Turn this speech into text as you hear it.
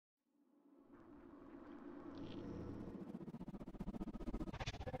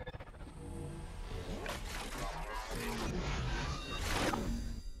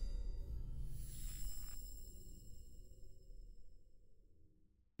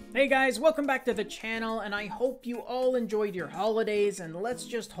Hey guys, welcome back to the channel, and I hope you all enjoyed your holidays, and let's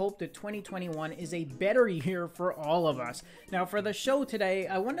just hope that 2021 is a better year for all of us. Now for the show today,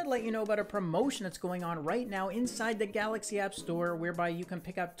 I wanted to let you know about a promotion that's going on right now inside the Galaxy App Store, whereby you can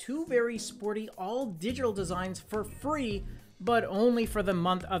pick up two very sporty all-digital designs for free, but only for the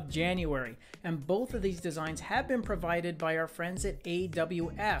month of January. And both of these designs have been provided by our friends at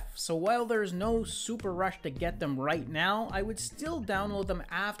AWF. So while there's no super rush to get them right now, I would still download them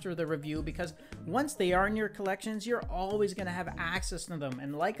after the review, because once they are in your collections, you're always going to have access to them.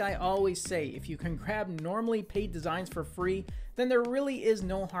 And like I always say, if you can grab normally paid designs for free, then there really is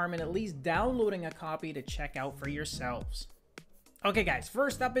no harm in at least downloading a copy to check out for yourselves. Okay guys,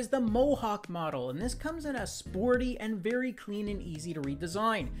 first up is the Mohawk model, and this comes in a sporty and very clean and easy to read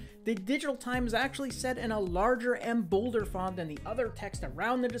design. The digital time is actually set in a larger and bolder font than the other text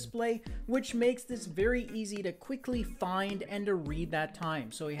around the display, which makes this very easy to quickly find and to read that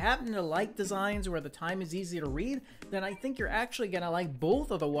time. So if you happen to like designs where the time is easy to read, then I think you're actually going to like both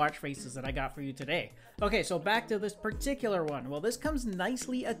of the watch faces that I got for you today. Okay, so back to this particular one. Well, this comes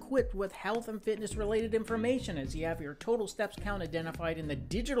nicely equipped with health and fitness related information, as you have your total steps count identified in the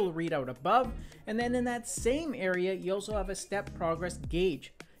digital readout above, and then in that same area you also have a step progress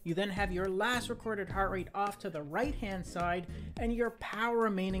gauge. You then have your last recorded heart rate off to the right hand side, and your power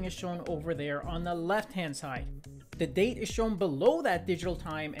remaining is shown over there on the left hand side. The date is shown below that digital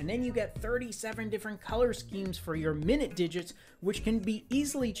time, and then you get 37 different color schemes for your minute digits, which can be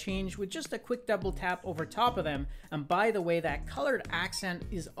easily changed with just a quick double tap over top of them. And by the way, that colored accent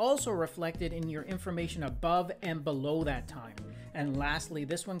is also reflected in your information above and below that time. And lastly,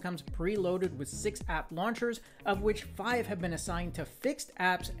 this one comes preloaded with 6 app launchers, of which 5 have been assigned to fixed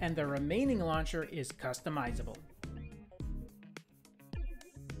apps, and the remaining launcher is customizable.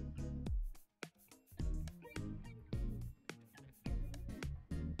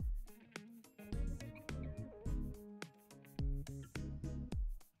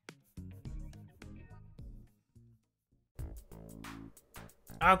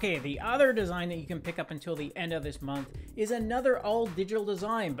 Okay, the other design that you can pick up until the end of this month is another all-digital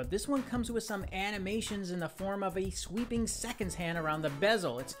design, but this one comes with some animations in the form of a sweeping seconds hand around the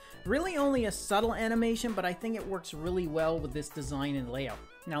bezel. It's really only a subtle animation, but I think it works really well with this design and layout.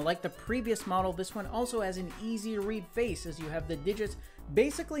 Now, like the previous model, this one also has an easy-to-read face, as you have the digits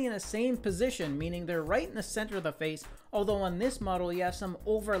basically in the same position, meaning they're right in the center of the face, although on this model you have some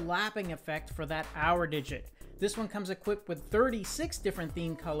overlapping effect for that hour digit. This one comes equipped with 36 different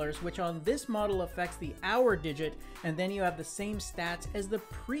theme colors, which on this model affects the hour digit, and then you have the same stats as the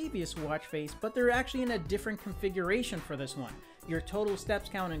previous watch face, but they're actually in a different configuration for this one. Your total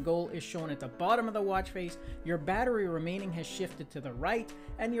steps count and goal is shown at the bottom of the watch face, your battery remaining has shifted to the right,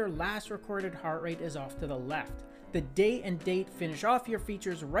 and your last recorded heart rate is off to the left. The day and date finish off your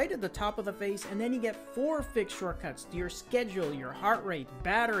features right at the top of the face, and then you get 4 fixed shortcuts to your schedule, your heart rate,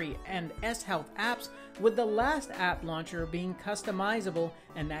 battery, and S-Health apps, with the last app launcher being customizable,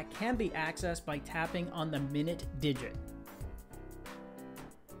 and that can be accessed by tapping on the minute digit.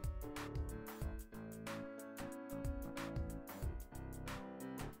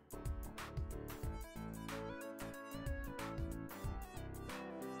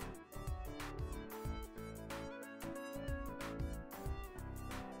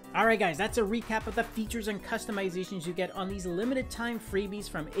 Alright guys, that's a recap of the features and customizations you get on these limited time freebies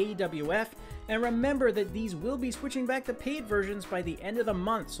from AWF, and remember that these will be switching back to paid versions by the end of the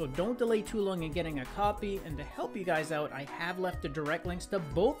month, so don't delay too long in getting a copy. And to help you guys out, I have left the direct links to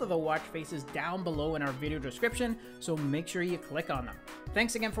both of the watch faces down below in our video description, so make sure you click on them.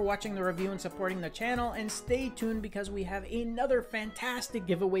 Thanks again for watching the review and supporting the channel, and stay tuned because we have another fantastic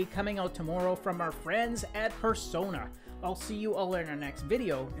giveaway coming out tomorrow from our friends at Persona. I'll see you all in our next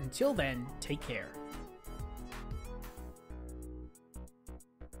video. Until then, take care.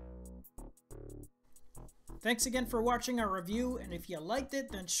 Thanks again for watching our review, and if you liked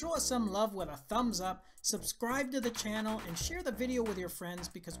it, then show us some love with a thumbs up, subscribe to the channel, and share the video with your friends,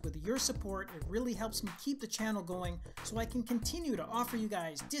 because with your support, it really helps me keep the channel going so I can continue to offer you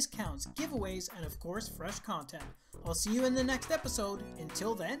guys discounts, giveaways, and of course, fresh content. I'll see you in the next episode.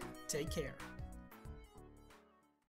 Until then, take care.